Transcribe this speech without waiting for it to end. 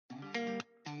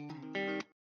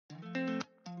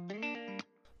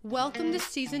Welcome to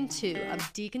Season 2 of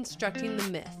Deconstructing the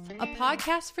Myth, a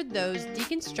podcast for those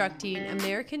deconstructing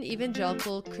American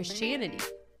evangelical Christianity.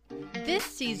 This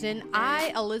season,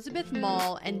 I, Elizabeth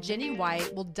Mall, and Jenny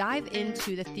White will dive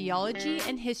into the theology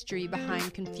and history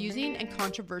behind confusing and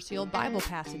controversial Bible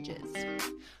passages.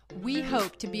 We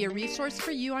hope to be a resource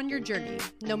for you on your journey,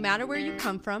 no matter where you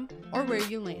come from or where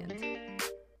you land.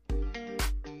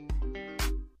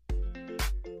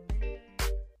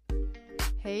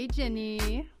 Hey,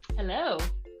 Jenny. Hello.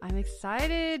 I'm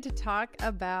excited to talk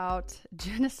about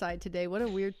genocide today. What a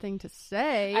weird thing to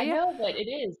say. I know, but it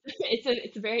is.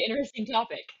 It's a very interesting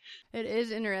topic. It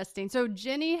is interesting. So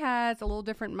Jenny has a little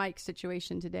different mic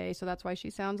situation today, so that's why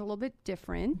she sounds a little bit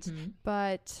different. Mm-hmm.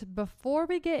 But before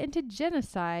we get into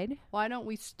genocide, why don't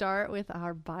we start with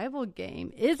our Bible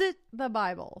game? Is it the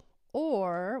Bible?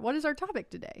 Or what is our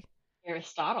topic today?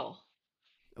 Aristotle.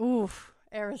 Oof,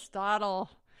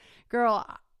 Aristotle. Girl,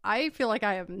 I feel like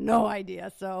I have no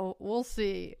idea, so we'll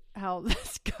see how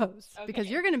this goes. Okay. Because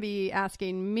you're going to be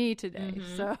asking me today,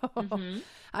 so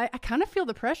I kind of feel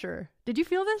the pressure. Did you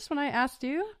feel this when I asked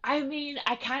you? I mean,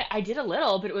 I did a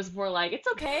little, but it was more like, it's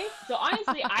okay. So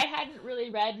honestly, I hadn't really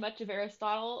read much of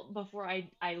Aristotle before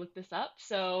I looked this up,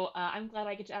 so I'm glad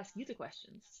I get to ask you the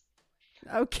questions.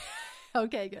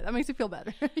 Okay, good. That makes me feel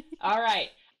better. All right,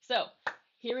 so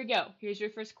here we go. Here's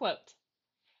your first quote.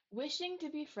 Wishing to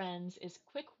be friends is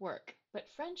quick work, but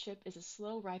friendship is a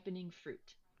slow ripening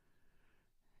fruit.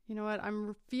 You know what?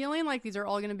 I'm feeling like these are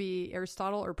all going to be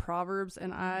Aristotle or Proverbs,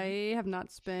 and I have not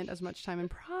spent as much time in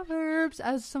Proverbs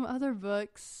as some other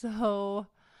books, so...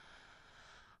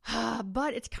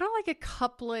 But it's kind of like a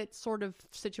couplet sort of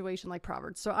situation like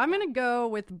Proverbs, so I'm going to go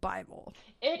with Bible.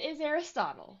 It is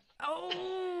Aristotle.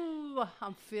 Oh,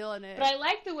 I'm feeling it. But I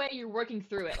like the way you're working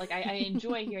through it. Like, I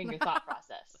enjoy hearing your thought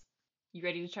process. You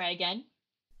ready to try again?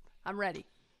 I'm ready.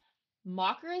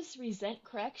 Mockers resent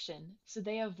correction, so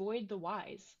they avoid the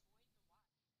wise.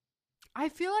 I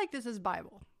feel like this is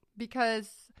Bible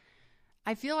because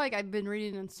I feel like I've been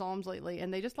reading in Psalms lately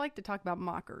and they just like to talk about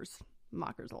mockers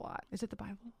a lot. Is it the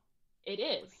Bible? It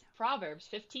is. Proverbs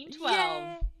 15:12.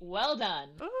 Yay! Well done.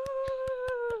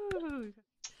 Ooh.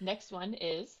 Next one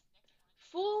is,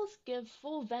 fools give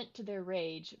full vent to their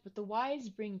rage, but the wise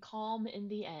bring calm in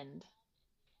the end.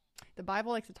 The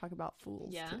Bible likes to talk about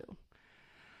fools, too.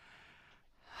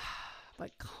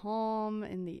 But calm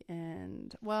in the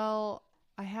end. Well,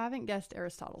 I haven't guessed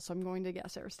Aristotle, so I'm going to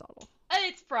guess Aristotle.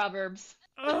 It's Proverbs.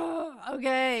 Oh,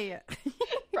 okay.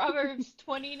 Proverbs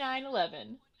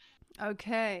 29:11.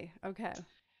 Okay.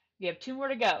 We have 2 more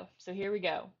to go, so here we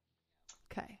go.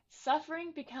 Okay.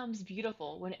 Suffering becomes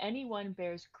beautiful when anyone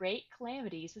bears great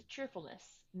calamities with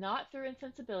cheerfulness, not through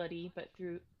insensibility, but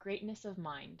through greatness of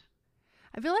mind.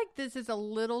 I feel like this is a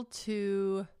little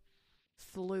too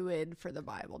fluid for the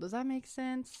Bible. Does that make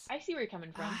sense? I see where you're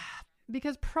coming from.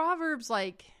 Because Proverbs,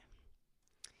 like,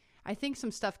 I think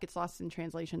some stuff gets lost in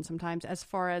translation sometimes as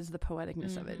far as the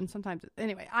poeticness of it. And sometimes,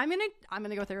 anyway, I'm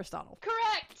gonna go with Aristotle.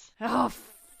 Correct! Oh,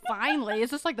 finally. Is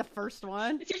this like the first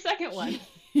one? It's your second one.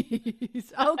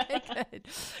 Okay,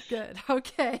 good.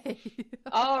 Okay.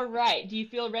 All right. Do you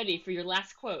feel ready for your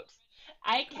last quote?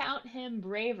 I count him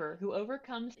braver who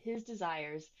overcomes his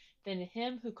desires than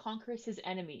him who conquers his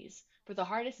enemies, for the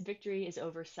hardest victory is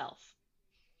over self.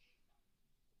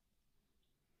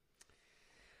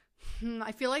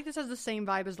 I feel like this has the same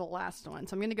vibe as the last one,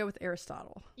 so I'm going to go with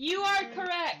Aristotle. You are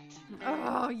correct!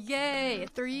 Oh, yay!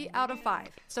 3 out of 5.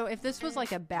 So if this was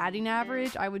like a batting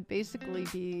average, I would basically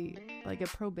be like a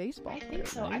pro baseball player. I think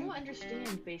so. Right? I don't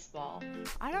understand baseball.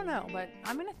 I don't know, but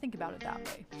I'm going to think about it that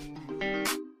way.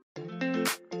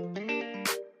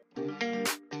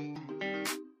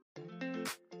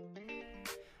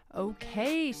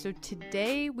 Okay, so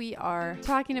today we are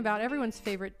talking about everyone's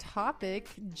favorite topic,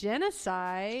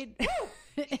 genocide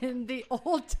in the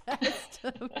Old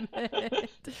Testament.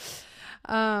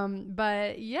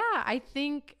 But yeah, I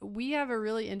think we have a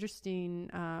really interesting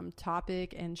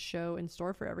topic and show in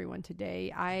store for everyone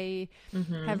today. I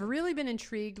have really been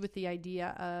intrigued with the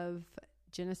idea of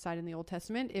genocide in the Old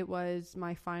Testament. It was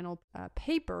my final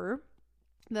paper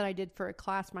that I did for a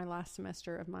class my last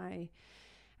semester of my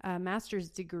master's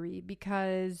degree,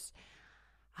 because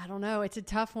I don't know, it's a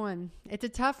tough one. It's a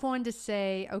tough one to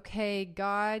say, okay,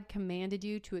 God commanded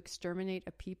you to exterminate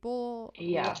a people.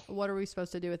 Yeah. What are we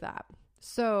supposed to do with that?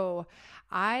 So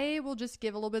I will just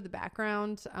give a little bit of the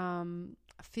background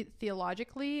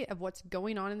theologically of what's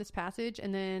going on in this passage.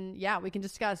 And then, we can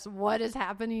discuss what is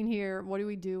happening here. What do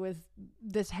we do with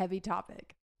this heavy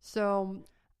topic? So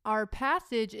Our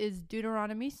passage is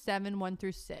Deuteronomy 7, 1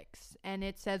 through 6. And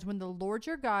it says, when the Lord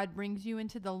your God brings you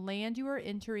into the land you are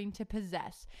entering to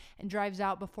possess and drives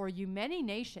out before you many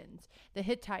nations, the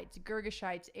Hittites,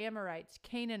 Girgashites, Amorites,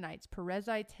 Canaanites,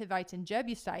 Perizzites, Hivites, and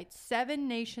Jebusites, 7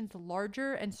 nations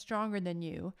larger and stronger than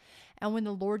you. And when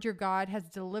the Lord your God has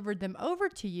delivered them over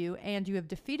to you and you have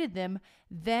defeated them,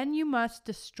 then you must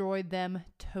destroy them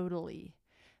totally.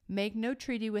 Make no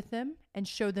treaty with them and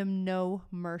show them no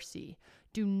mercy.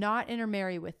 Do not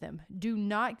intermarry with them. Do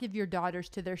not give your daughters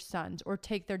to their sons or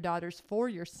take their daughters for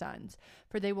your sons,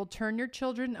 for they will turn your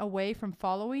children away from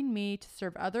following me to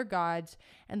serve other gods,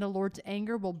 and the Lord's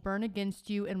anger will burn against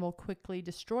you and will quickly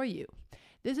destroy you.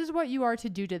 This is what you are to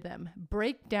do to them.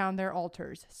 Break down their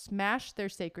altars, smash their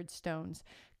sacred stones,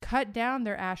 cut down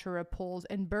their Asherah poles,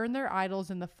 and burn their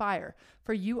idols in the fire.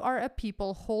 For you are a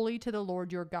people holy to the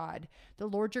Lord your God. The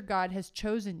Lord your God has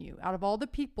chosen you out of all the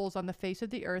peoples on the face of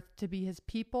the earth to be his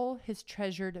people, his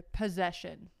treasured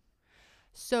possession.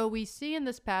 So we see in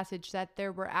this passage that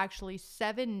there were actually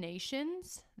 7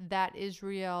 nations that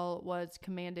Israel was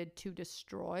commanded to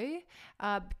destroy.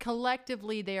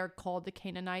 Collectively, they are called the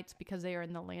Canaanites because they are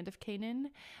in the land of Canaan.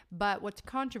 But what's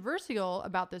controversial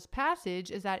about this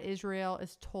passage is that Israel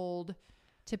is told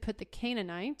to put the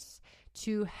Canaanites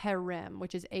to Herem,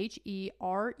 which is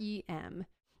Herem.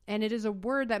 And it is a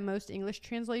word that most English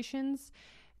translations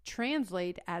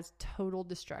translate as total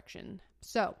destruction.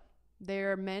 So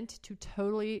they're meant to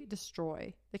totally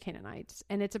destroy the Canaanites.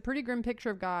 And it's a pretty grim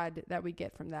picture of God that we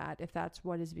get from that, if that's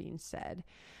what is being said.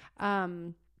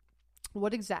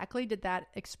 What exactly did that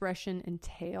expression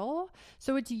entail?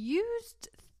 So it's used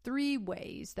 3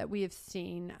 ways that we have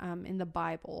seen in the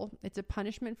Bible. It's a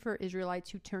punishment for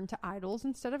Israelites who turn to idols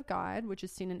instead of God, which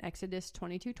is seen in Exodus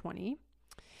 22:20.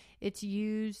 It's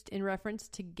used in reference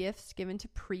to gifts given to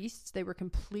priests. They were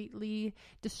completely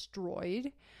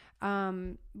destroyed.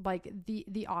 Like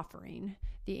the offering,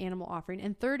 the animal offering.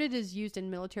 And third, it is used in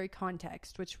military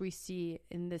context, which we see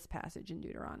in this passage in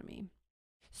Deuteronomy.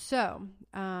 So,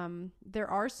 there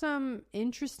are some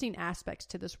interesting aspects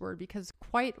to this word because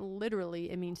quite literally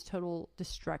it means total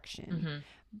destruction. Mm-hmm.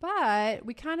 But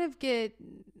we kind of get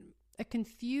a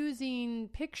confusing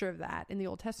picture of that in the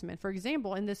Old Testament. For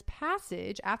example, in this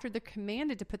passage, after they're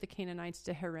commanded to put the Canaanites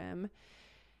to Herem,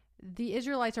 the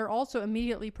Israelites are also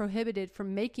immediately prohibited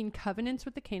from making covenants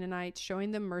with the Canaanites,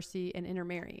 showing them mercy, and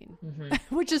intermarrying,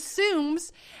 which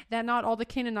assumes that not all the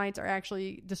Canaanites are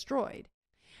actually destroyed.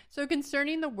 So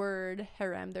concerning the word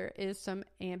Herem, there is some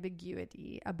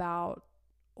ambiguity about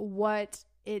what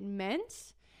it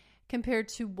meant compared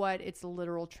to what its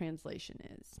literal translation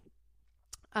is.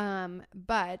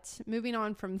 But moving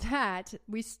on from that,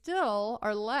 we still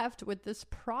are left with this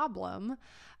problem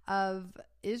of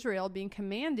Israel being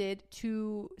commanded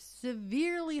to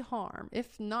severely harm,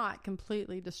 if not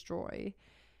completely destroy,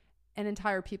 an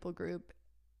entire people group.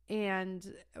 And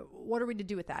what are we to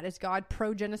do with that? Is God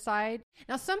pro-genocide?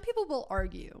 Now, some people will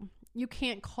argue you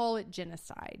can't call it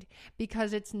genocide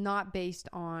because it's not based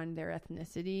on their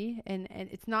ethnicity and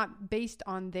it's not based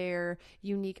on their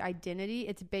unique identity.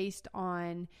 It's based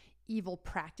on evil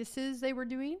practices they were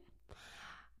doing.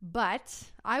 But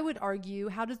I would argue,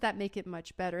 how does that make it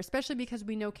much better? Especially because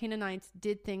we know Canaanites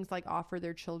did things like offer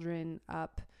their children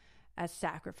up as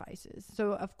sacrifices.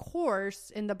 So, of course,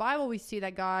 in the Bible, we see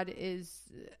that God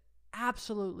is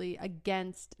absolutely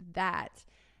against that.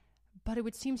 But it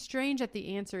would seem strange that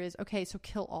the answer is, okay, so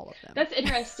kill all of them. That's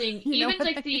interesting. Even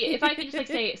like if I could just like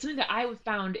say something that I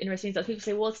found interesting is that people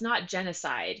say, well, it's not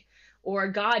genocide, or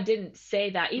God didn't say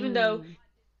that, even though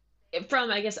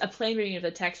from, I guess, a plain reading of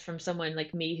the text from someone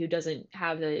like me who doesn't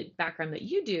have the background that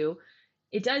you do,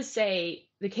 it does say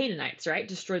the Canaanites, right?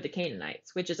 Destroyed the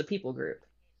Canaanites, which is a people group.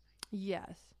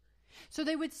 Yes. So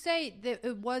they would say that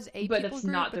it was a but people that's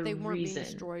group, not but the they weren't being reason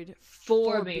destroyed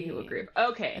for being a people group.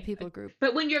 Okay. A people group.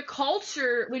 But when your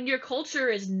culture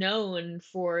is known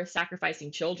for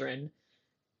sacrificing children,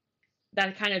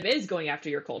 that kind of is going after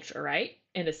your culture, right?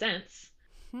 In a sense.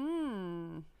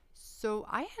 So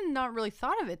I had not really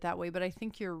thought of it that way, but I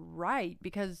think you're right,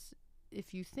 because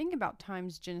if you think about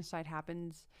times genocide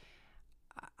happens,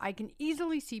 I can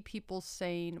easily see people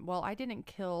saying, well, I didn't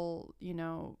kill,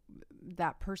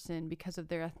 that person because of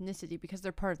their ethnicity, because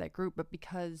they're part of that group, but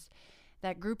because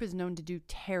that group is known to do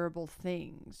terrible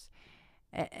things.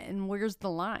 And where's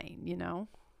the line,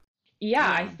 Yeah,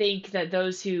 I think that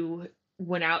those who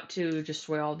went out to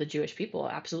destroy all the Jewish people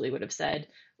absolutely would have said,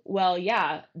 well,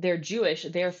 yeah, they're Jewish,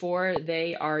 therefore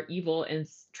they are evil and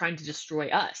trying to destroy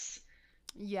us.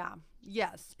 Yeah,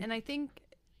 yes. And I think,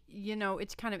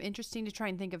 it's kind of interesting to try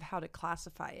and think of how to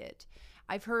classify it.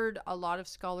 I've heard a lot of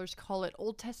scholars call it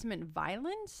Old Testament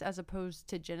violence as opposed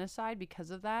to genocide because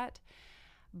of that.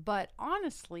 But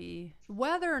honestly,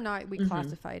 whether or not we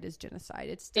classify it as genocide,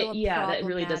 it's still a Yeah, that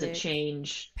really doesn't problematic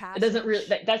change. It doesn't really,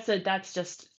 passage. that's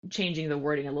just changing the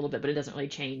wording a little bit, but it doesn't really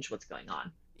change what's going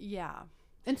on. Yeah.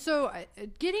 And so,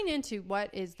 getting into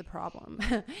what is the problem,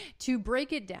 to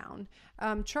break it down,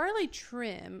 Charlie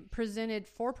Trim presented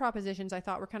 4 propositions I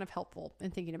thought were kind of helpful in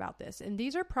thinking about this. And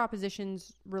these are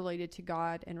propositions related to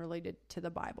God and related to the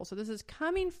Bible. So this is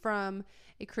coming from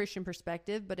a Christian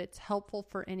perspective, but it's helpful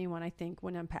for anyone, I think,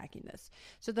 when unpacking this.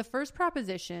 So the first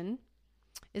proposition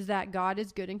is that God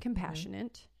is good and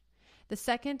compassionate. The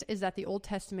second is that the Old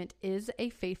Testament is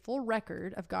a faithful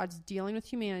record of God's dealing with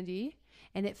humanity,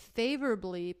 and it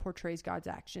favorably portrays God's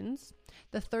actions.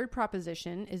 The third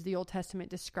proposition is the Old Testament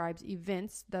describes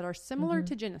events that are similar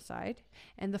to genocide.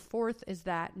 And the fourth is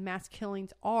that mass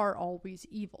killings are always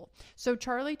evil. So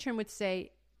Charlie Trim would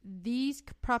say these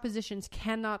propositions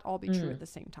cannot all be true at the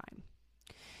same time.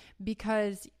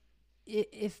 Because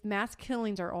if mass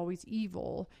killings are always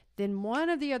evil, then one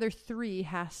of the other 3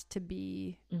 has to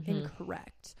be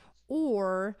incorrect.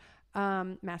 Or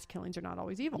mass killings are not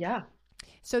always evil. Yeah.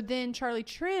 So then Charlie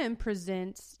Trim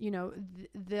presents,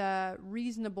 the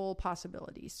reasonable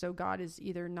possibilities. So God is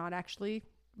either not actually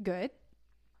good.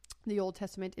 The Old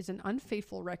Testament is an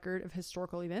unfaithful record of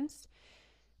historical events.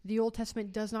 The Old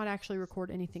Testament does not actually record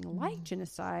anything like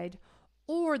genocide,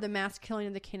 or the mass killing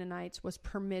of the Canaanites was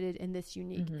permitted in this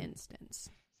unique instance.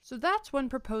 So that's one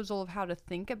proposal of how to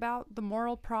think about the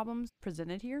moral problems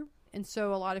presented here. And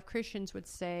so a lot of Christians would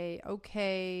say,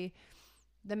 okay,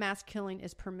 the mass killing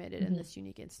is permitted in this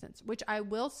unique instance, which I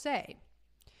will say,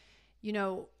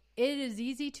 it is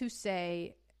easy to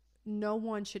say no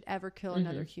one should ever kill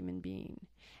another human being.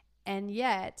 And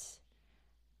yet,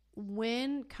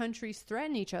 when countries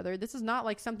threaten each other, this is not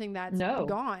like something that's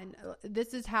gone.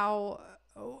 This is how,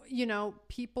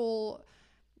 people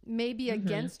may be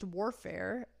against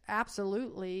warfare.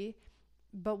 Absolutely.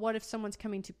 But what if someone's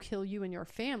coming to kill you and your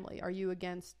family? Are you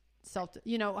against how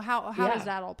does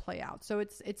that all play out? So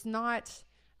it's not,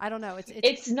 I don't know.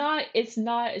 It's not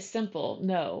as simple.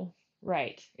 No,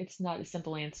 right. It's not a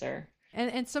simple answer.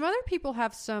 And some other people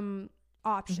have some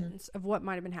options of what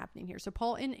might have been happening here. So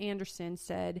Paul N. Anderson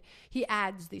said, he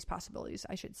adds these possibilities,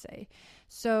 I should say.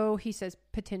 So he says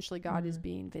potentially God is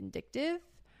being vindictive.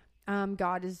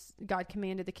 God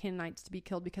commanded the Canaanites to be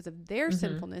killed because of their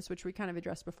sinfulness, which we kind of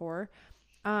addressed before.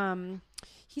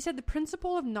 He said the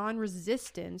principle of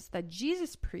non-resistance that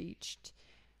Jesus preached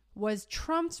was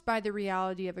trumped by the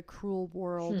reality of a cruel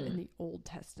world in the Old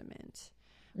Testament,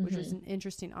 which was an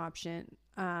interesting option.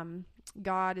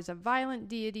 God is a violent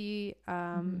deity.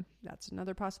 That's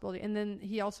another possibility. And then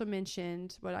he also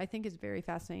mentioned what I think is very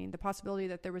fascinating, the possibility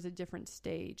that there was a different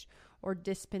stage or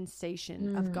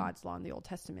dispensation of God's law in the Old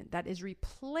Testament that is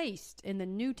replaced in the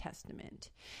New Testament.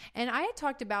 And I had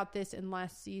talked about this in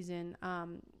last season.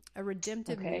 A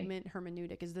redemptive movement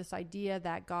hermeneutic is this idea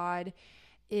that God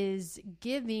is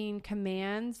giving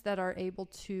commands that are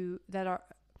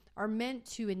are meant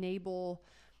to enable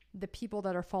the people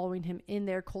that are following him in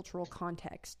their cultural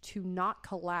context to not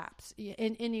collapse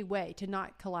in any way, to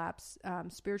not collapse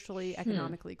spiritually,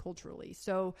 economically, culturally.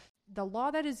 So the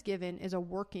law that is given is a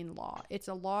working law. It's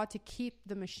a law to keep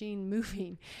the machine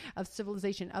moving of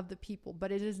civilization, of the people,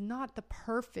 but it is not the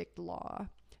perfect law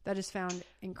that is found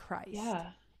in Christ. Yeah.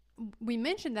 We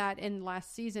mentioned that in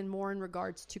last season more in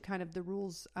regards to kind of the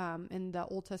rules in the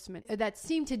Old Testament that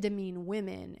seem to demean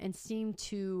women and seem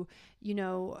to,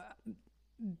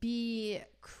 be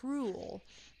cruel.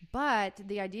 But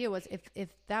the idea was if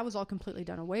that was all completely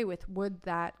done away with, would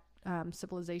that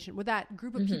civilization, would that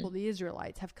group of people, the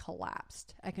Israelites, have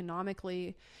collapsed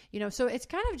economically? So it's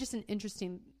kind of just an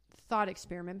interesting thought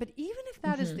experiment. But even if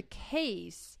that is the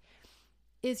case,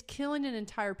 is killing an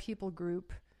entire people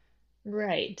group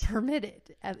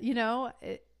permitted?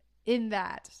 In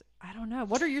that, I don't know.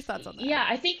 What are your thoughts on that? Yeah,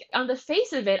 I think on the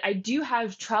face of it, I do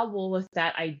have trouble with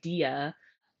that idea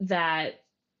that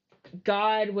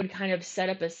God would kind of set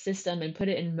up a system and put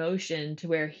it in motion to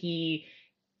where he,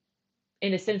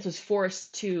 in a sense, was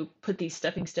forced to put these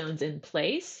stepping stones in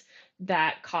place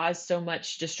that caused so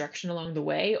much destruction along the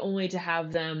way, only to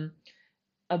have them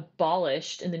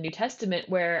abolished in the New Testament,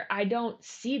 where I don't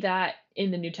see that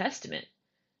in the New Testament.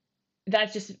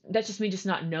 That's just me just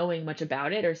not knowing much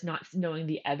about it, or not knowing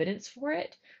the evidence for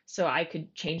it. So I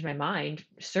could change my mind,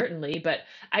 certainly, but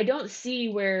I don't see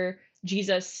where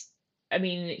Jesus,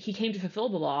 he came to fulfill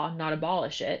the law, not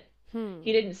abolish it.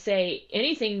 He didn't say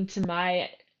anything to my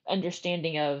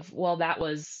understanding of, well, that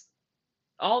was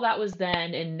all that was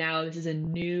then, and now this is a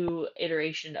new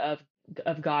iteration of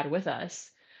of God with us,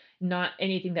 not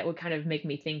anything that would kind of make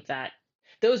me think that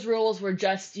those rules were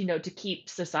just, to keep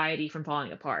society from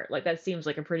falling apart. Like that seems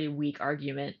like a pretty weak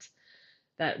argument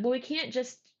that, well, we can't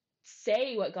just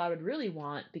say what God would really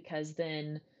want because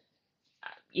then,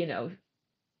 you know,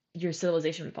 your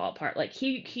civilization would fall apart. Like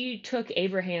he took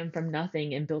Abraham from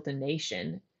nothing and built a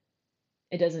nation.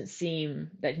 It doesn't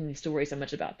seem that he needs to worry so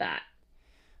much about that.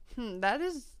 That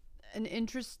is an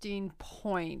interesting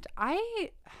point.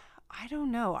 I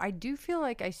don't know. I do feel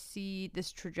like I see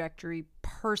this trajectory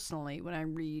personally when I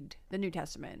read the New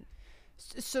Testament.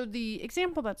 So the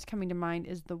example that's coming to mind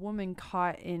is the woman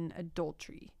caught in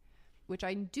adultery, which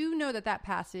I do know that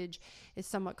passage is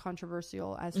somewhat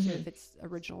controversial as to if it's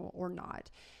original or not.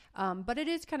 But it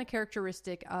is kind of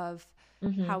characteristic of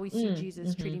how we see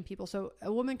Jesus treating people. So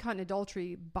a woman caught in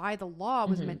adultery by the law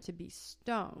was meant to be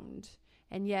stoned,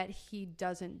 and yet he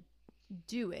doesn't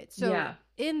do it. So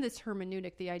in this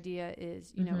hermeneutic, the idea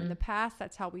is, in the past,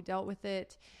 that's how we dealt with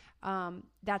it.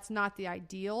 That's not the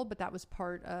ideal, but that was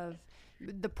part of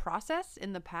the process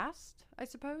in the past, I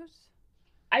suppose.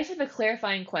 I just have a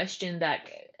clarifying question that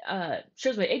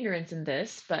shows my ignorance in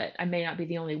this, but I may not be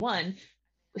the only one.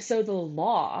 So the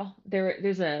law,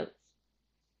 there's a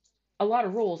lot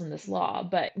of rules in this law,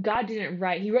 but God didn't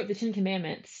write, he wrote the 10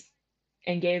 Commandments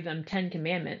and gave them 10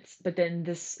 commandments, but then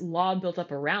this law built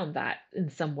up around that in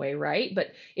some way, right?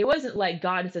 But it wasn't like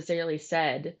God necessarily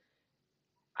said,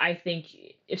 I think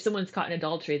if someone's caught in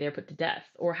adultery, they're put to death.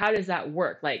 Or how does that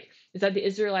work? Like, is that the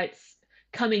Israelites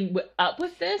coming up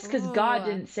with this? Because God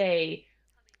didn't say,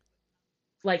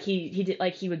 like he did,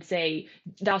 like he would say,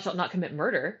 thou shalt not commit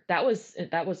murder. That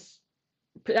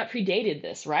predated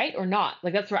this, right? Or not?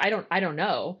 Like that's where I don't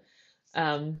know.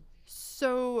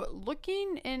 So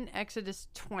looking in Exodus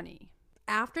 20,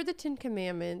 after the 10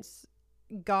 Commandments,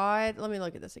 God, let me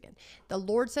look at this again. The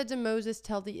Lord said to Moses,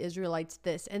 tell the Israelites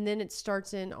this. And then it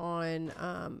starts in on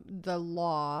the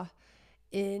law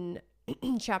in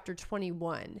chapter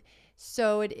 21.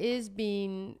 So it is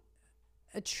being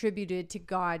attributed to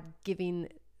God giving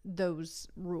those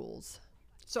rules.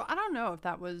 So I don't know if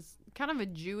that was kind of a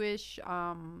Jewish,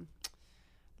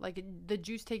 like the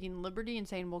Jews taking liberty and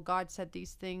saying, well, God said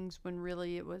these things when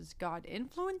really it was God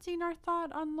influencing our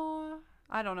thought on law.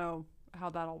 I don't know how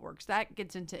that all works. That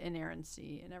gets into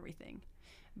inerrancy and everything.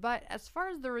 But as far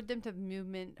as the redemptive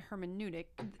movement hermeneutic,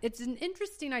 it's an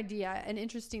interesting idea, an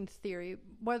interesting theory.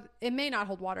 Well, it may not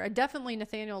hold water.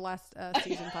 Nathaniel last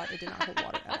season thought it did not hold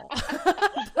water at all.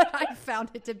 But I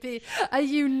found it to be a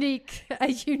unique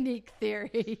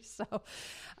theory. So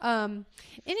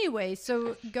anyway,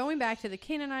 so going back to the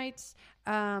Canaanites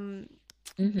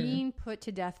being put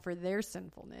to death for their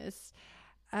sinfulness.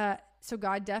 So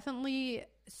God definitely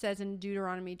says in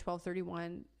Deuteronomy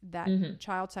 12:31 that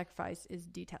child sacrifice is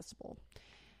detestable.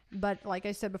 But like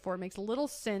I said before, it makes a little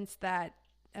sense that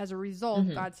as a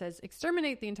result, God says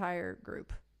exterminate the entire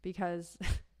group because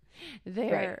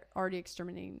they're already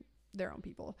exterminating their own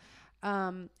people.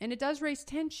 And it does raise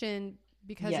tension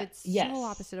because it's so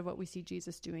opposite of what we see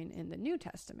Jesus doing in the New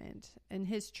Testament and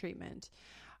his treatment.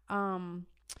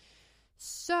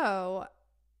 So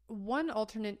one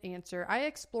alternate answer, I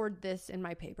explored this in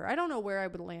my paper. I don't know where I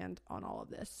would land on all of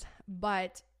this,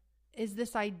 but is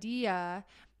this idea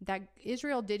that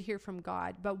Israel did hear from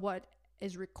God, but what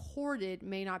is recorded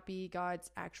may not be God's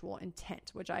actual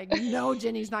intent, which I know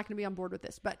Jenny's not going to be on board with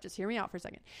this, but just hear me out for a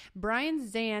second. Brian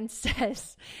Zahnd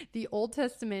says the Old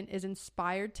Testament is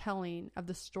inspired telling of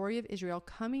the story of Israel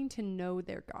coming to know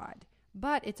their God,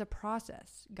 but it's a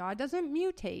process. God doesn't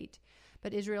mutate,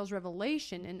 but Israel's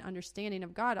revelation and understanding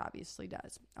of God obviously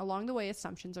does. Along the way,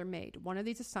 assumptions are made. One of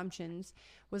these assumptions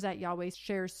was that Yahweh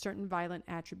shares certain violent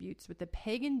attributes with the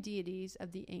pagan deities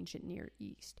of the ancient Near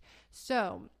East.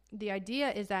 So the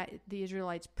idea is that the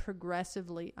Israelites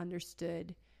progressively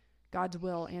understood God's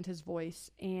will and his voice,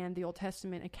 and the Old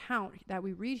Testament account that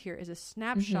we read here is a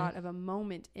snapshot of a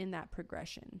moment in that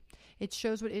progression. It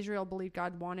shows what Israel believed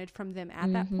God wanted from them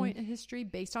at that point in history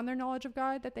based on their knowledge of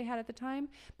God that they had at the time.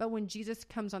 But when Jesus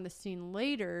comes on the scene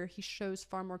later, he shows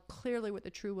far more clearly what the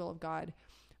true will of God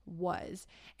was.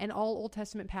 And all Old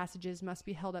Testament passages must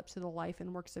be held up to the life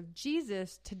and works of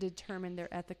Jesus to determine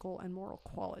their ethical and moral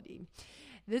quality.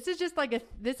 This is just like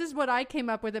this is what I came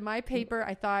up with in my paper.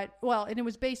 I thought, well, and it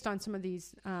was based on some of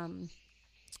these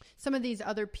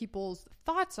other people's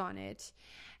thoughts on it.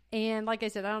 And like I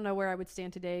said, I don't know where I would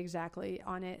stand today exactly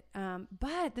on it.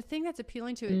 But the thing that's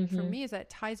appealing to it for me is that it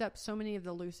ties up so many of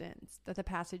the loose ends that the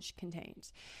passage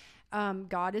contains.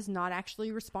 God is not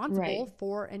actually responsible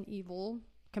for an evil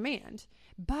command.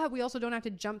 But we also don't have to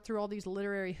jump through all these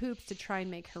literary hoops to try and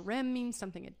make harem mean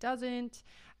something it doesn't.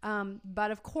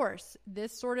 But of course,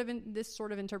 this sort of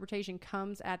interpretation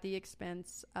comes at the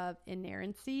expense of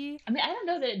inerrancy. I mean, I don't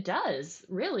know that it does,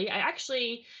 really. I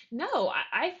actually, no,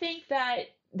 I think that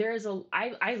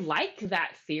I like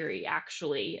that theory,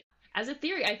 actually. As a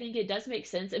theory, I think it does make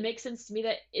sense. It makes sense to me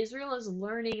that Israel is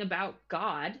learning about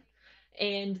God,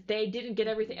 and they didn't get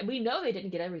everything. We know they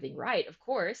didn't get everything right, of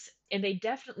course, and they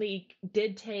definitely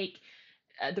did take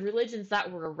the religions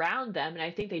that were around them, and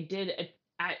I think they did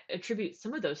attribute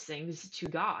some of those things to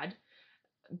God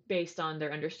based on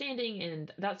their understanding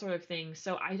and that sort of thing.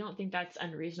 So I don't think that's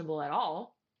unreasonable at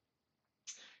all.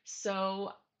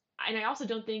 So, and I also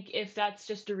don't think if that's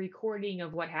just a recording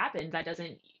of what happened, that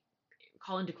doesn't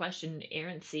call into question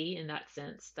errancy in that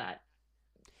sense. That,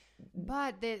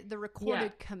 but the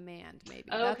recorded command,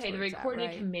 maybe. Okay, the recorded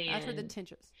right? command. That's where the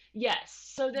tension is.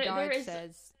 Yes. So God there is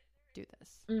says, "Do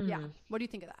this." Yeah. What do you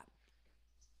think of that?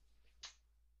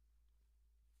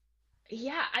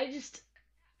 Yeah,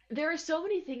 there are so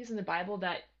many things in the Bible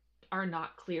that are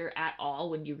not clear at all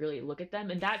when you really look at them,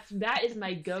 and that is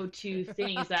my go-to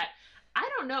thing. Is that I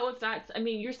don't know if that's. I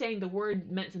mean, you're saying the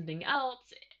word meant something else,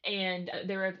 and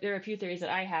there are a few theories that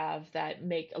I have that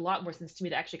make a lot more sense to me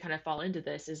that actually kind of fall into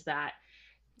this. Is that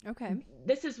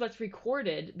this is what's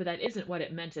recorded, but that isn't what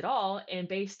it meant at all, and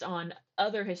based on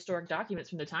other historic documents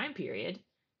from the time period,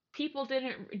 people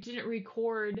didn't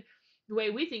record the way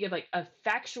we think of like a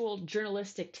factual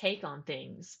journalistic take on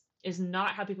things is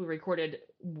not how people recorded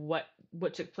what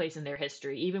took place in their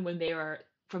history, even when they are,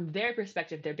 from their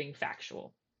perspective, they're being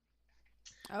factual.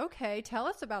 Okay, tell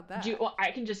us about that. Well,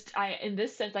 in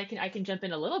this sense, I can jump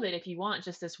in a little bit if you want,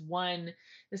 just this one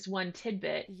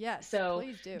tidbit. Yes, so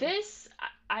please do. This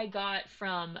I got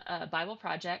from Bible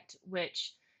Project,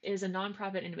 which is a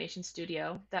nonprofit animation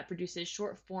studio that produces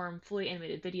short form, fully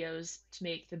animated videos to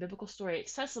make the biblical story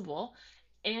accessible,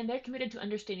 and they're committed to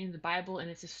understanding the Bible in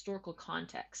its historical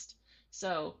context.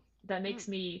 So that makes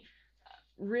me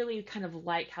really kind of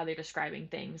like how they're describing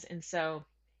things. And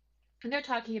they're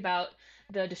talking about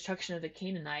the destruction of the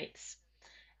Canaanites.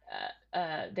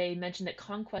 They mentioned that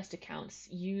conquest accounts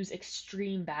use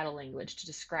extreme battle language to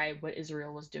describe what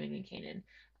Israel was doing in Canaan,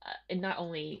 and not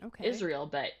only Israel,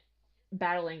 but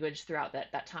battle language throughout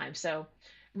that time. So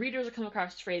readers will come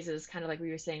across phrases kind of like we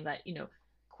were saying that,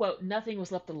 quote, nothing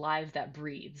was left alive that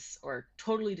breathes, or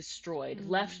totally destroyed,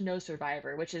 left no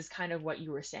survivor, which is kind of what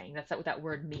you were saying. That's not what that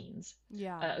word means.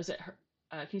 Yeah.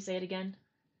 Can you say it again?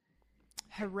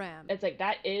 Harem. It's like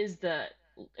that is the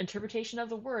interpretation of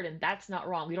the word, and that's not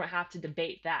wrong. We don't have to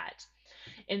debate that.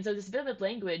 And so this vivid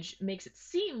language makes it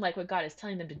seem like what God is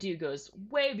telling them to do goes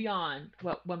way beyond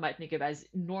what one might think of as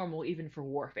normal, even for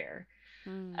warfare.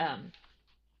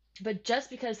 But just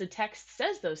because the text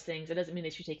says those things, it doesn't mean they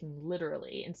should be taken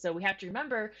literally. And so we have to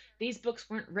remember these books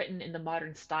weren't written in the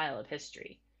modern style of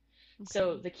history.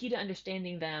 So the key to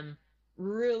understanding them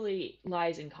really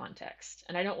lies in context.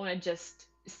 And I don't want to just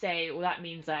say, well, that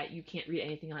means that you can't read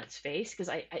anything on its face, because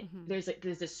there's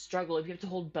this struggle. You have to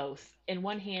hold both. On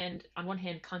one hand,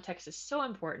 context is so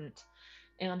important,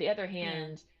 and on the other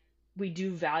hand, we do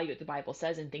value what the Bible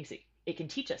says and thinks it can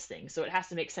teach us things. So it has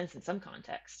to make sense in some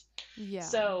context. Yeah.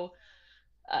 So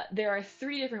there are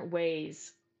three different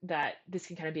ways that this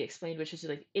can kind of be explained, which is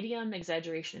like idiom,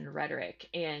 exaggeration, and rhetoric.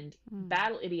 And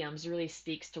battle idioms really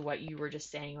speaks to what you were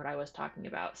just saying, what I was talking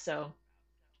about. So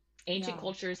ancient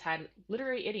cultures had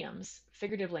literary idioms,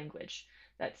 figurative language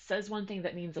that says one thing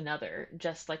that means another,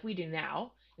 just like we do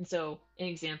now. And so an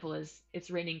example is, it's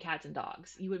raining cats and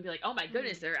dogs. You wouldn't be like, oh my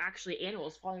goodness, there are actually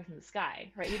animals falling from the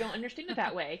sky, right? You don't understand it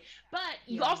that way. But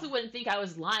you also wouldn't think I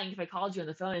was lying if I called you on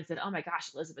the phone and said, oh my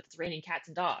gosh, Elizabeth, it's raining cats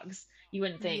and dogs. You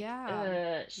wouldn't think,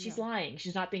 she's lying.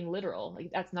 She's not being literal. Like,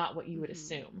 that's not what you would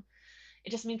assume. It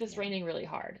just means it's raining really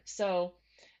hard. So,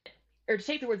 or to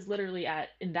take the words literally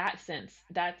in that sense,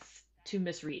 that's to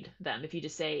misread them. If you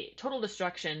just say total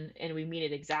destruction and we mean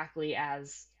it exactly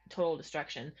as total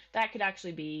destruction, that could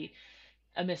actually be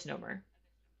a misnomer.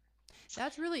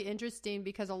 That's really interesting,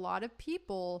 because a lot of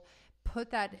people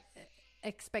put that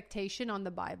expectation on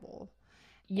the Bible.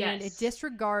 Yes. And it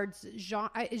disregards genre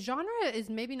is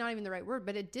maybe not even the right word,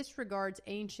 but it disregards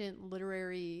ancient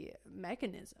literary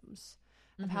mechanisms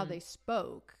of how they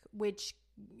spoke, which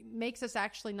makes us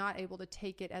actually not able to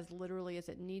take it as literally as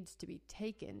it needs to be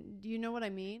taken. Do you know what I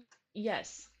mean?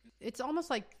 Yes. It's almost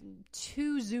like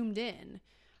too zoomed in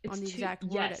on the exact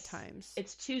word at times.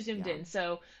 It's too zoomed in.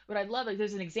 So what I love is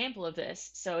there's an example of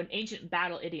this. So an ancient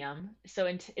battle idiom. So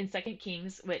in 2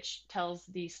 Kings, which tells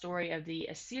the story of the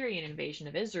Assyrian invasion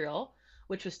of Israel,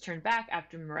 which was turned back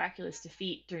after miraculous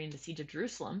defeat during the siege of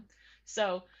Jerusalem.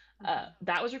 So Mm-hmm.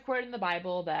 that was recorded in the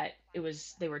Bible that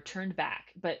they were turned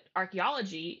back. But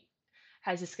archaeology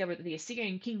has discovered that the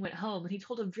Assyrian king went home and he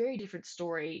told a very different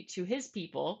story to his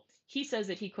people. He says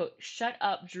that he, quote, shut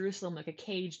up Jerusalem like a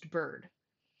caged bird.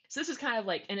 So this is kind of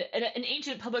like an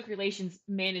ancient public relations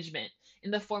management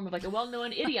in the form of like a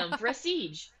well-known idiom for a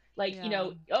siege. Like, Yeah.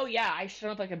 oh yeah, I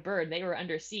shut up like a bird. They were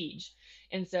under siege.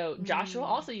 And so Joshua Mm.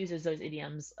 also uses those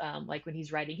idioms, like when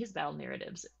he's writing his battle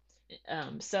narratives.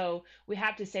 So we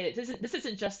have to say that this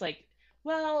isn't just like,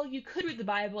 well, you could read the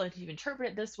Bible, and if you interpret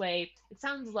it this way, it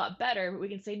sounds a lot better. But we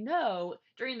can say, no,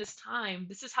 during this time,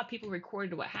 this is how people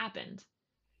recorded what happened.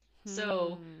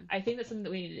 So Hmm. I think that's something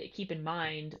that we need to keep in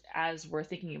mind as we're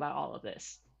thinking about all of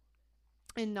this.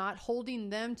 And not holding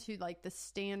them to like the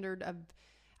standard of,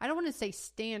 I don't want to say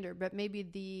standard, but maybe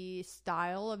the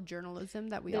style of journalism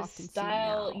that we The often see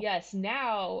style, now. yes,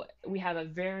 now we have a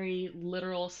very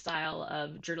literal style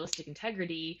of journalistic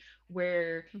integrity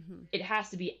where Mm-hmm. it has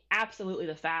to be absolutely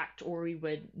the fact, or we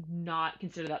would not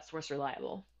consider that source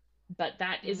reliable. But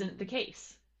that isn't the Mm.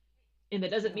 case. And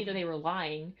that doesn't mean Yeah. that they were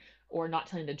lying or not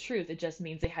telling the truth. It just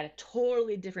means they had a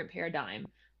totally different paradigm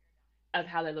of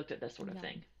how they looked at this sort of Yeah.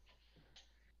 thing.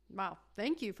 Wow.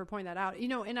 Thank you for pointing that out.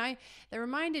 And that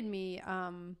reminded me,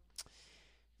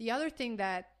 the other thing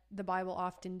that the Bible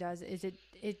often does is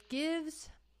it gives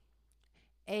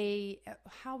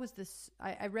how was this?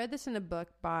 I read this in a book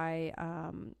by,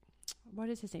 what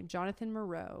is his name? Jonathan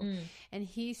Moreau. Mm. And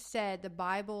he said the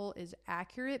Bible is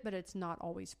accurate, but it's not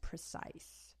always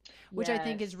precise, which I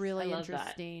think Yes, is I really love that.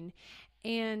 interesting.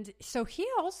 And so he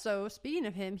also, speaking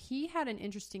of him, he had an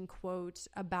interesting quote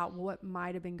about what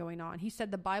might have been going on. He said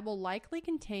the Bible likely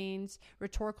contains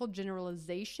rhetorical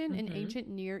generalization in Mm-hmm. ancient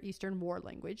Near Eastern war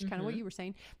language, kind of what Mm-hmm. you were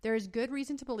saying. There is good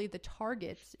reason to believe the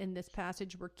targets in this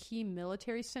passage were key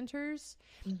military centers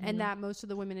and Mm-hmm. that most of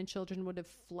the women and children would have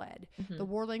fled. Mm-hmm. The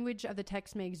war language of the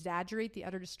text may exaggerate the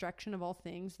utter destruction of all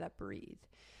things that breathe.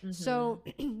 Mm-hmm. So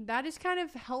that is kind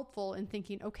of helpful in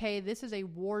thinking, okay, this is a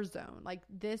war zone. Like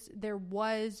there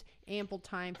was ample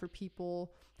time for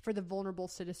for the vulnerable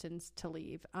citizens to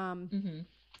leave. Mm-hmm.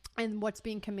 And what's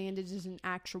being commanded is an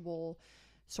actual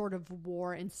sort of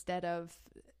war instead of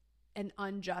an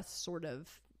unjust sort of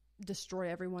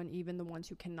destroy everyone, even the ones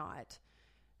who cannot,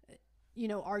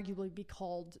 arguably be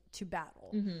called to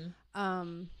battle.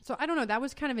 Mm-hmm. So I don't know. That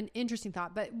was kind of an interesting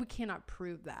thought, but we cannot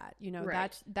prove that.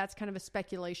 Right. That's kind of a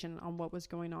speculation on what was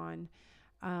going on.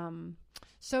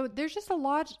 So there's just a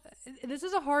lot. This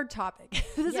is a hard topic.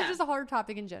 This Yeah. is just a hard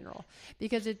topic in general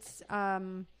because it's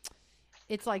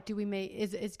like,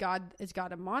 is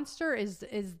God a monster? Is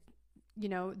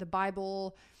the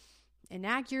Bible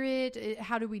inaccurate?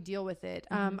 How do we deal with it?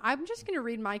 I'm just going to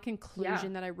read my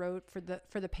conclusion that I wrote for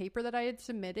the paper that I had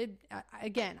submitted.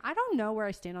 Again, I don't know where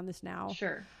I stand on this now.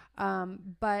 Sure.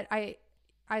 But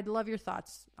I'd love your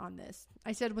thoughts on this.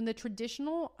 I said, when the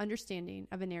traditional understanding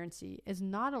of inerrancy is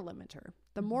not a limiter,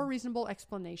 the more reasonable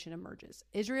explanation emerges.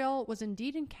 Israel was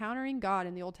indeed encountering God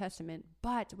in the Old Testament,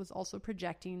 but was also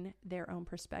projecting their own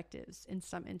perspectives in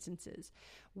some instances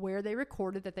where they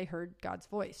recorded that they heard God's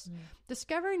voice.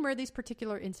 Discovering where these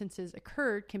particular instances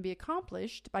occurred can be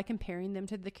accomplished by comparing them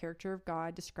to the character of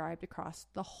God described across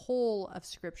the whole of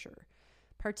Scripture,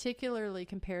 particularly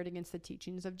compared against the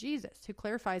teachings of Jesus, who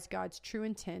clarifies God's true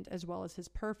intent as well as his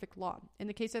perfect law. In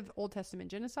the case of Old Testament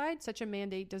genocide, such a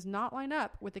mandate does not line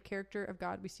up with the character of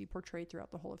God we see portrayed throughout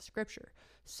the whole of Scripture.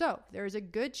 So there is a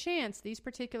good chance these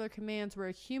particular commands were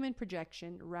a human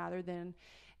projection rather than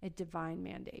a divine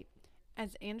mandate.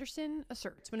 As Anderson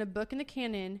asserts, when a book in the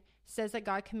canon says that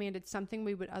God commanded something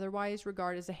we would otherwise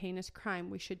regard as a heinous crime,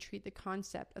 we should treat the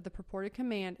concept of the purported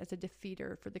command as a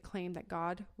defeater for the claim that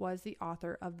God was the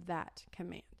author of that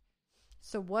command.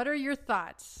 So what are your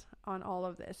thoughts on all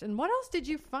of this? And what else did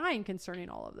you find concerning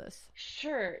all of this?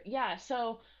 Sure. Yeah.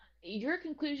 So your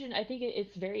conclusion, I think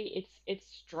it's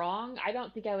strong. I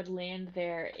don't think I would land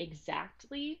there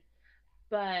exactly,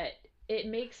 but it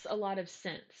makes a lot of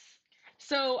sense.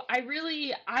 So I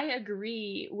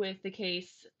agree with the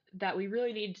case that we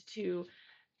really need to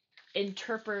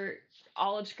interpret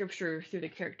all of Scripture through the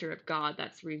character of God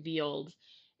that's revealed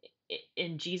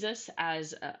in Jesus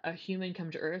as a human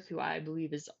come to earth, who I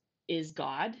believe is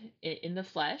God in the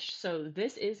flesh. So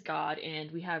this is God, and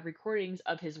we have recordings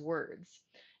of his words,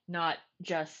 not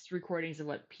just recordings of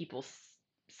what people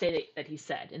say that he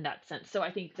said in that sense. So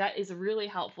I think that is really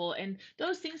helpful, and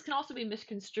those things can also be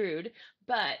misconstrued,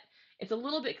 but it's a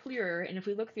little bit clearer. And if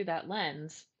we look through that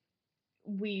lens,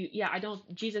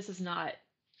 Jesus is not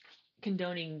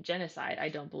condoning genocide, I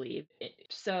don't believe.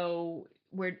 So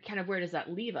where does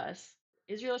that leave us?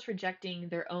 Israel is projecting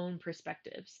their own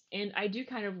perspectives. And I do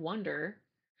kind of wonder,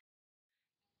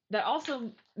 that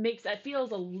also makes that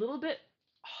feels a little bit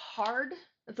hard.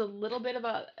 It's a little bit of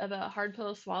a hard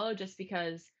pill to swallow, just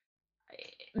because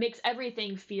it makes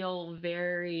everything feel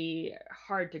very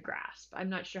hard to grasp. I'm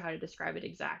not sure how to describe it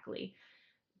exactly.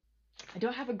 I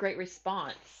don't have a great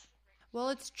response. Well,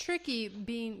 it's tricky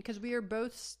being because we are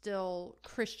both still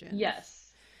Christians.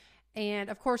 Yes. And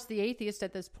of course, the atheist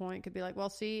at this point could be like, well,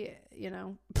 see,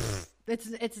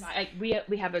 it's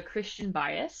we have a Christian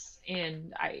bias,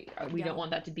 and we don't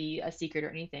want that to be a secret or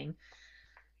anything.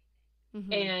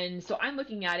 Mm-hmm. And so I'm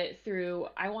looking at it through,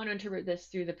 I want to interpret this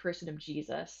through the person of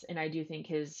Jesus. And I do think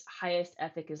his highest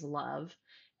ethic is love.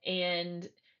 And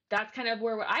that's kind of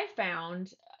where what I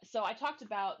found. So I talked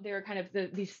about there are kind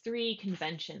of these three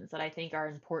conventions that I think are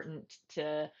important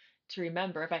to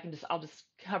remember. If I can I'll just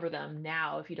cover them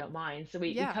now, if you don't mind. So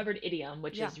we covered idiom,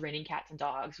 which is raining cats and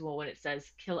dogs. Well, when it says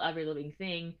kill every living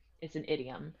thing, it's an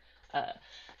idiom.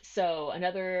 So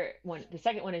another one, the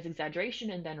second one is exaggeration,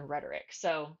 and then rhetoric.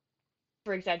 So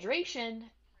for exaggeration,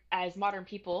 as modern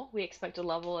people, we expect a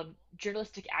level of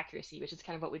journalistic accuracy, which is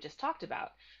kind of what we just talked about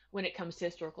when it comes to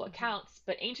historical accounts,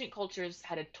 but ancient cultures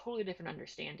had a totally different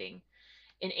understanding.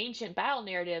 In ancient battle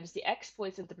narratives, the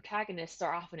exploits of the protagonists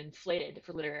are often inflated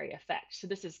for literary effect. So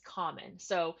this is common.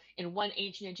 So in one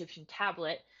ancient Egyptian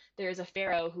tablet, there is a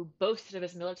pharaoh who boasted of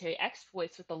his military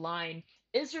exploits with the line,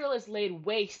 "Israel is laid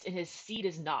waste and his seed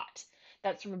is not."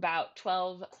 That's from about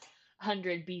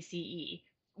 1200 BCE.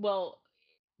 Well,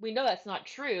 we know that's not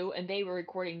true, and they were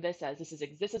recording this as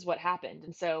this is what happened.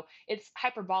 And so it's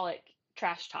hyperbolic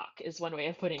trash talk is one way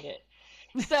of putting it.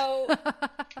 So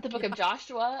the book of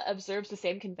Joshua observes the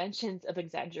same conventions of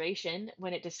exaggeration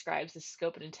when it describes the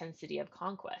scope and intensity of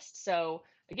conquest. So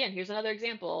again, here's another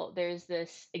example. There's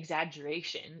this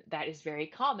exaggeration that is very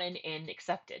common and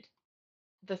accepted.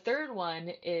 The third one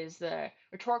is the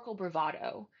rhetorical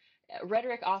bravado.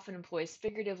 Rhetoric often employs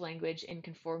figurative language and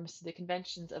conforms to the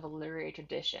conventions of a literary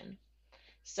tradition.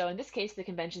 So in this case, the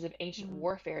conventions of ancient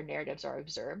warfare narratives are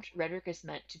observed. Rhetoric is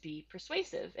meant to be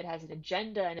persuasive. It has an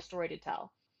agenda and a story to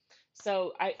tell.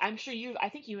 So I'm sure I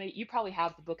think you probably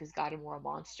have the book "Is God a Moral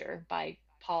Monster" by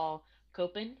Paul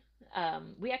Copan.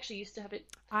 We actually used to have it.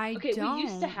 We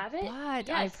used to have it. But yes,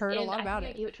 I've heard a lot about it.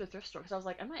 I gave it to a thrift store because I was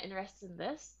like, I'm not interested in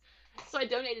this. So I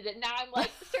donated it. Now I'm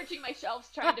like searching my shelves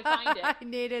trying to find it. I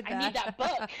need that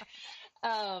book.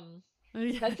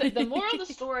 The moral of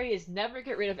the story is never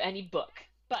get rid of any book.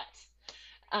 But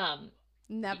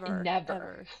never.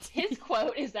 Ever. His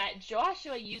quote is that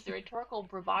Joshua used the rhetorical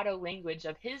bravado language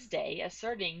of his day,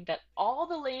 asserting that all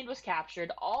the land was captured,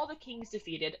 all the kings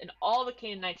defeated, and all the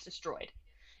Canaanites destroyed.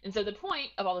 And so the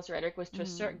point of all this rhetoric was to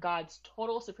assert God's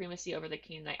total supremacy over the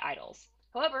Canaanite idols.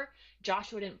 However,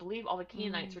 Joshua didn't believe all the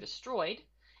Canaanites were destroyed.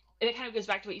 And it kind of goes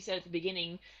back to what you said at the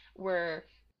beginning, where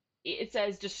it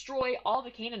says destroy all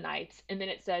the Canaanites, and then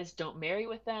it says don't marry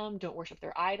with them, don't worship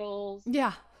their idols.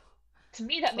 Yeah. To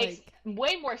me, that makes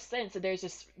way more sense that there's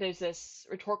this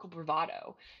rhetorical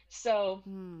bravado. So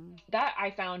that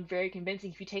I found very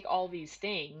convincing. If you take all these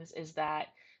things, is that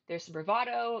there's some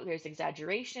bravado, there's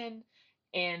exaggeration,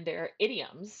 and there are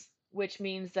idioms, which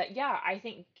means that, I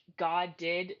think God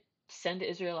did send the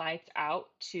Israelites out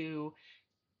to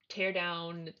tear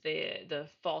down the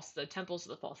temples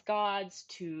of the false gods,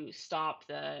 to stop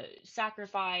the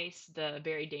sacrifice, the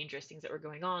very dangerous things that were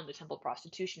going on, the temple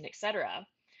prostitution, etc.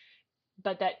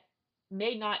 But that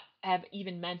may not have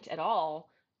even meant at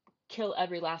all kill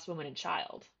every last woman and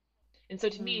child. And so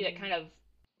to me, that kind of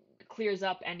clears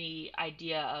up any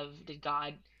idea of, did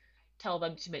God tell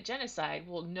them to commit genocide?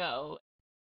 Well, no.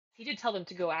 He did tell them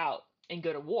to go out and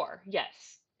go to war,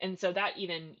 yes. And so that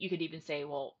you could even say,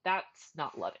 well, that's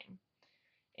not loving.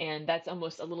 And that's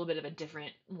almost a little bit of a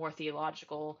different, more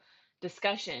theological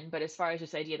discussion. But as far as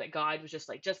this idea that God was just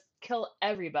like, just kill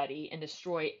everybody and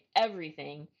destroy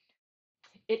everything,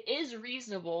 it is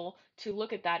reasonable to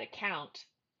look at that account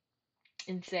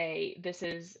and say, this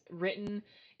is written,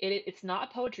 it's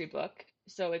not a poetry book,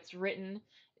 so it's written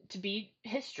to be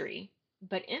history.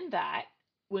 But in that,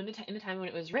 in the time when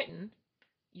it was written,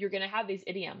 you're going to have these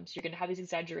idioms, you're going to have these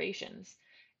exaggerations.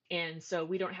 And so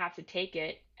we don't have to take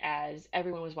it as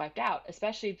everyone was wiped out,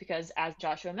 especially because, as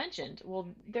Joshua mentioned,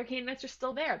 well, their Canaanites are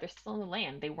still there. They're still in the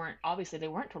land. They weren't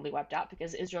totally wiped out,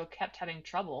 because Israel kept having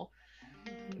trouble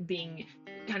being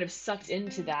kind of sucked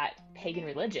into that pagan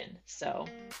religion. So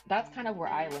that's kind of where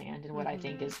I land, and what I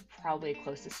think is probably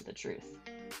closest to the truth.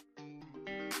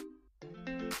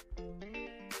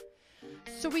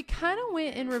 So we kind of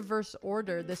went in reverse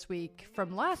order this week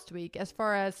from last week, as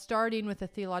far as starting with the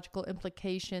theological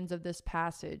implications of this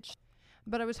passage.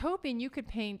 But I was hoping you could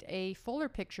paint a fuller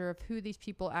picture of who these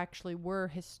people actually were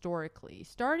historically,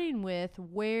 starting with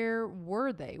where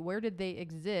were they? Where did they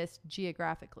exist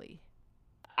geographically?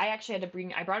 I actually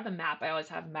I brought up a map. I always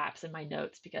have maps in my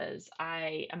notes because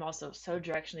I am also so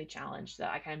directionally challenged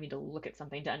that I kind of need to look at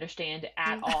something to understand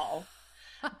at all.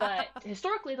 But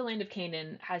historically, the land of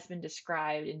Canaan has been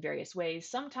described in various ways,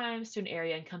 sometimes to an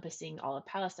area encompassing all of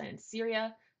Palestine and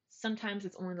Syria. Sometimes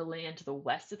it's only the land to the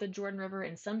west of the Jordan River,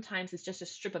 and sometimes it's just a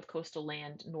strip of coastal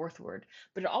land northward.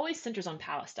 But it always centers on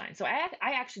Palestine. So I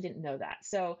actually didn't know that.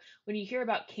 So when you hear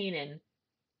about Canaan,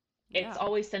 it's Yeah.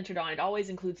 always centered on, it always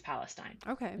includes Palestine.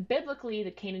 Okay. Biblically,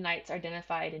 the Canaanites are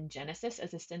identified in Genesis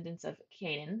as descendants of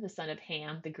Canaan, the son of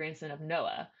Ham, the grandson of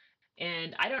Noah.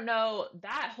 And I don't know,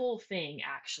 that whole thing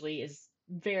actually is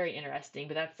very interesting,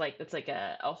 but that's like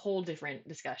a whole different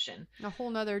discussion. A whole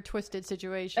nother twisted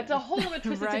situation. That's a whole other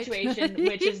twisted Right? situation,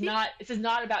 which is not, this is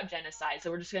not about genocide,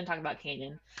 so we're just going to talk about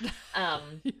Canaan. Yeah.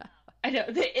 I know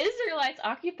the Israelites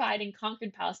occupied and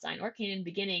conquered Palestine or Canaan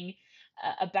beginning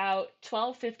about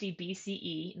 1250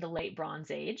 BCE, the late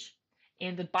Bronze Age.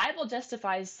 And the Bible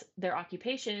justifies their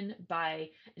occupation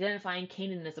by identifying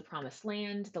Canaan as the promised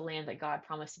land, the land that God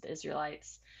promised to the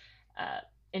Israelites.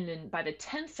 And then by the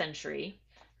 10th century,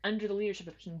 under the leadership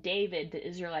of King David, the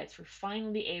Israelites were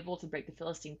finally able to break the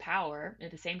Philistine power, and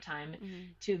at the same time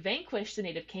to vanquish the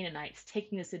native Canaanites,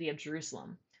 taking the city of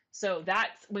Jerusalem. So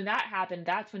that's when that happened.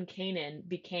 That's when Canaan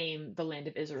became the land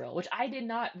of Israel, which I did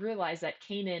not realize that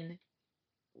Canaan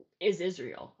is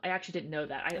Israel. I actually didn't know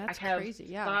that. I kind crazy, of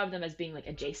yeah. thought of them as being like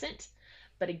adjacent,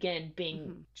 but again,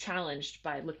 being challenged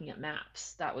by looking at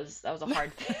maps, that was a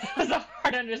hard that was a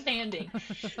hard understanding.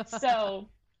 So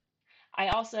I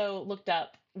also looked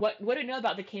up what do we know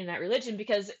about the Canaanite religion,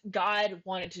 because God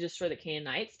wanted to destroy the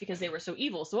Canaanites because they were so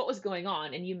evil. So what was going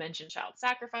on? And you mentioned child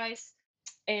sacrifice,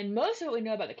 and most of what we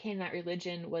know about the Canaanite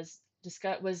religion was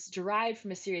derived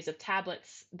from a series of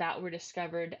tablets that were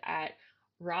discovered at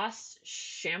Ras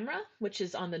Shamra, which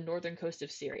is on the northern coast of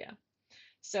Syria.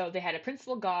 So they had a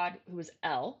principal god who was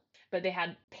El, but they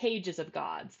had pages of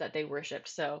gods that they worshipped.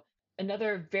 So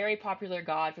another very popular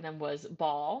god for them was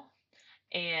Baal,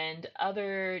 and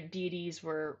other deities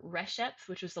were Reshep,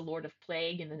 which was the lord of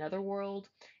plague in the netherworld,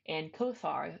 and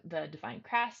Kothar, the divine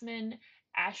craftsman,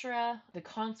 Asherah, the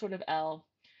consort of El,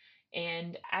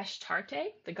 and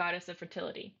Ashtarte, the goddess of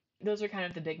fertility. Those are kind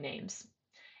of the big names.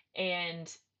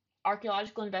 And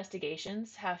archaeological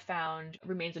investigations have found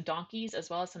remains of donkeys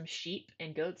as well as some sheep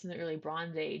and goats in the early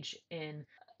Bronze Age in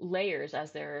layers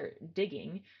as they're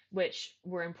digging, which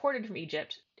were imported from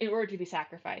Egypt in order to be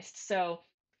sacrificed. So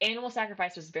animal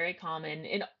sacrifice was very common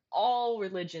in all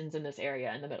religions in this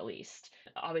area in the Middle East.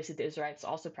 Obviously, the Israelites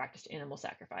also practiced animal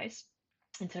sacrifice,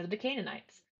 and so did the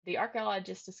Canaanites. The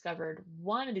archaeologists discovered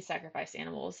one of these sacrificed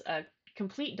animals, a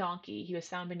complete donkey. He was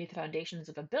found beneath the foundations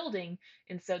of a building,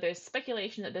 and so there's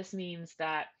speculation that this means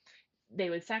that they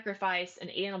would sacrifice an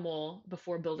animal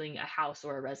before building a house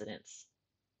or a residence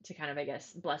to kind of, I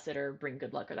guess, bless it or bring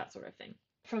good luck or that sort of thing.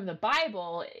 From the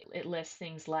Bible, it lists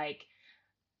things like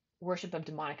worship of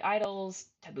demonic idols,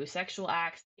 taboo sexual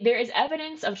acts. There is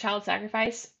evidence of child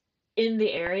sacrifice in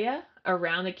the area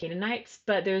around the Canaanites,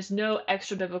 but there's no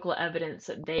extra biblical evidence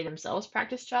that they themselves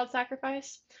practiced child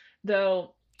sacrifice,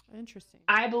 though Interesting.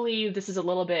 I believe this is a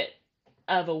little bit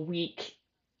of a weak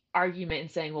argument in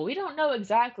saying, well, we don't know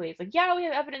exactly. It's like, yeah, we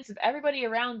have evidence of everybody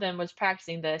around them was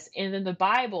practicing this, and then the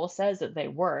Bible says that they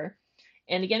were.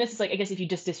 And again, this is like, I guess if you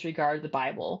just disregard the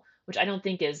Bible, which I don't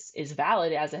think is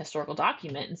valid as a historical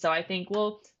document. And so I think,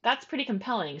 well, that's pretty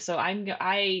compelling. So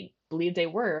I believe they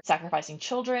were sacrificing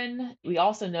children. We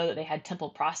also know that they had temple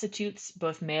prostitutes,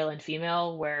 both male and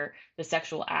female, where the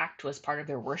sexual act was part of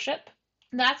their worship.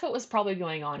 That's what was probably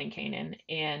going on in Canaan,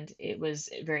 and it was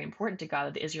very important to God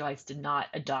that the Israelites did not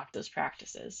adopt those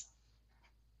practices.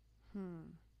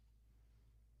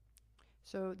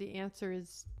 So the answer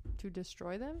is to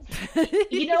destroy them?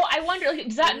 I wonder, like,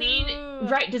 does that mean,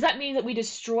 right, does that mean that we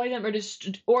destroy them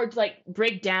or like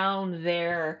break down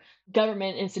their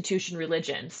government, institution,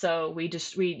 religion? So we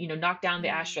knock down the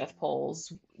Ashtoreth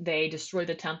poles, they destroy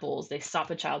the temples, they stop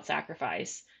the child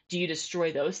sacrifice. Do you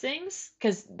destroy those things?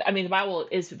 Because, I mean, the Bible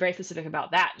is very specific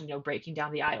about that, breaking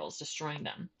down the idols, destroying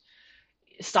them,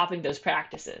 stopping those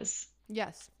practices.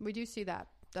 Yes, we do see that.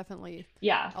 Definitely.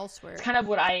 Yeah. Elsewhere. It's kind of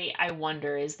what I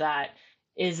wonder is that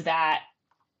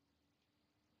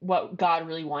what God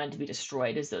really wanted to be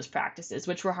destroyed, is those practices,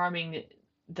 which were harming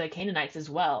the Canaanites as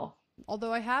well.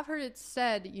 Although I have heard it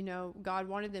said, God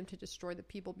wanted them to destroy the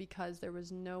people because there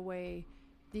was no way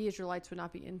the Israelites would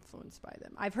not be influenced by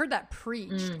them. I've heard that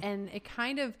preached, and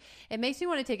it makes me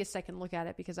want to take a second look at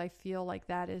it, because I feel like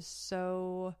that is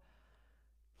so,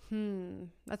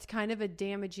 that's kind of a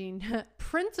damaging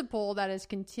principle that has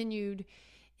continued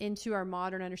into our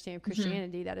modern understanding of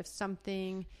Christianity, that if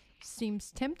something seems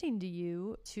tempting to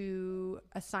you, to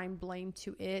assign blame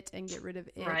to it and get rid of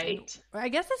it. Right. And I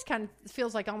guess this kind of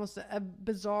feels like almost a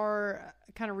bizarre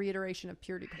kind of reiteration of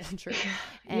purity culture.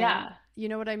 And Yeah. you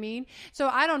know what I mean? So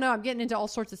I don't know. I'm getting into all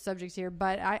sorts of subjects here,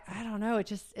 but I don't know.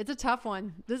 It's a tough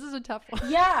one. This is a tough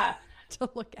one. Yeah. To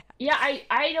look at. Yeah,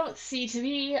 I don't see, to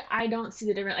me, I don't see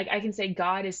the difference. Like, I can say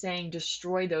God is saying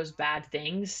destroy those bad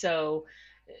things. So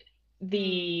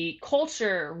the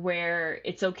culture where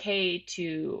it's okay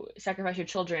to sacrifice your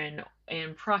children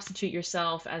and prostitute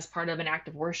yourself as part of an act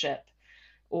of worship,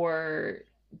 or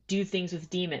do things with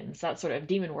demons, that sort of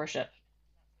demon worship.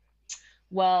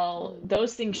 Well,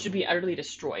 those things should be utterly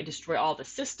destroyed. Destroy all the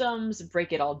systems,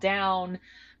 break it all down,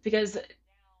 because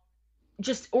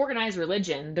just organized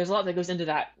religion, there's a lot that goes into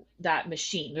that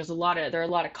machine. There are a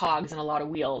lot of cogs and a lot of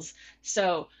wheels.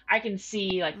 So I can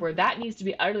see like where that needs to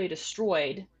be utterly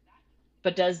destroyed.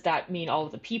 But does that mean all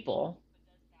of the people?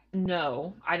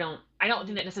 No, I don't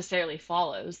think that necessarily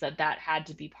follows that had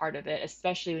to be part of it,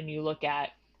 especially when you look at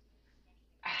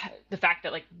the fact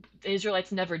that like the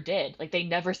Israelites never did. Like, they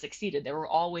never succeeded. There were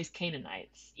always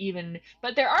Canaanites.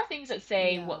 But there are things that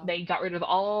say they got rid of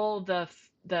all the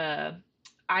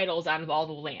idols out of all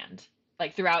the land,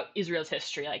 like throughout Israel's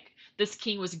history. Like, this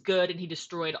king was good and he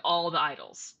destroyed all the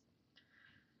idols.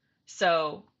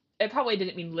 So it probably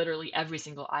didn't mean literally every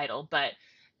single idol, but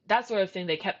that sort of thing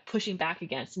they kept pushing back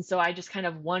against. And so I just kind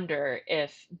of wonder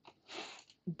if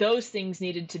those things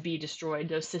needed to be destroyed,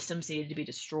 those systems needed to be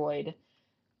destroyed.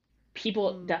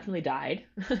 People definitely died,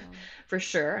 for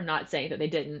sure. I'm not saying that they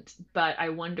didn't, but I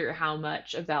wonder how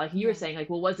much of that, like you were saying, like,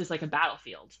 well, was this like a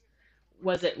battlefield?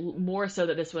 Was it more so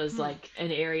that this was like an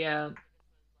area,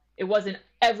 it wasn't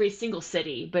every single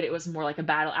city, but it was more like a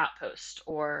battle outpost,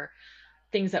 or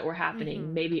things that were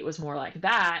happening. Maybe it was more like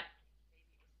that.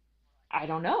 I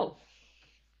don't know.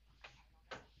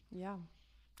 Yeah.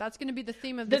 That's going to be the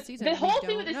theme of the season. The whole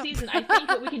theme of the season, I think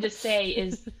what we can just say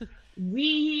is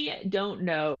we don't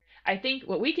know. I think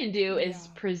what we can do is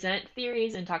present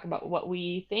theories and talk about what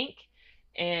we think.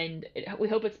 And we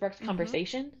hope it sparks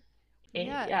conversation. And,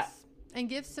 yes. And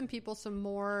give some people some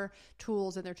more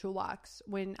tools in their toolbox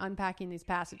when unpacking these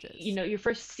passages. You know, your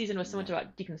first season was so much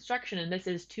about deconstruction, and this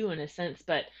is too, in a sense.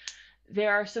 But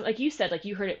there are some, like you said, like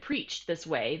you heard it preached this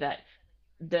way, that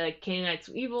the Canaanites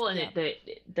were evil, and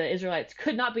the Israelites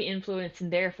could not be influenced, and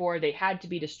therefore they had to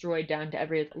be destroyed down to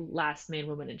every last man,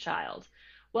 woman, and child.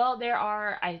 Well, there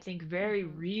are, I think, very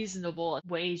reasonable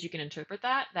ways you can interpret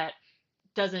that. It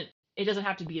doesn't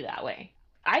have to be that way.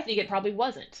 I think it probably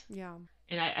wasn't. Yeah.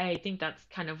 And I think that's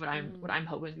kind of what I'm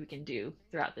hoping we can do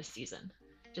throughout this season,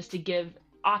 just to give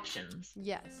options.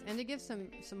 Yes, and to give some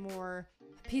more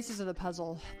pieces of the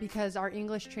puzzle, because our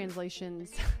English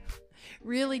translations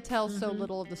really tell so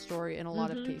little of the story in a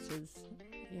lot of cases.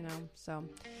 You know, so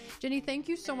Jenny, thank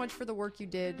you so much for the work you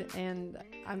did, and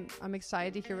I'm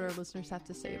excited to hear what our listeners have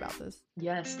to say about this.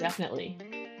 Yes, definitely.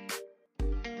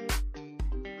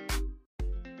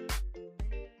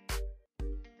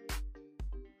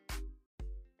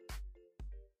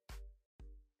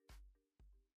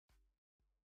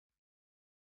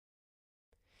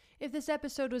 If this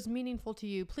episode was meaningful to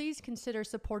you, please consider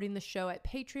supporting the show at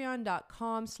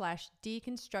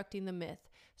patreon.com/deconstructingthemyth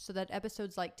so that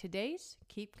episodes like today's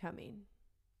keep coming.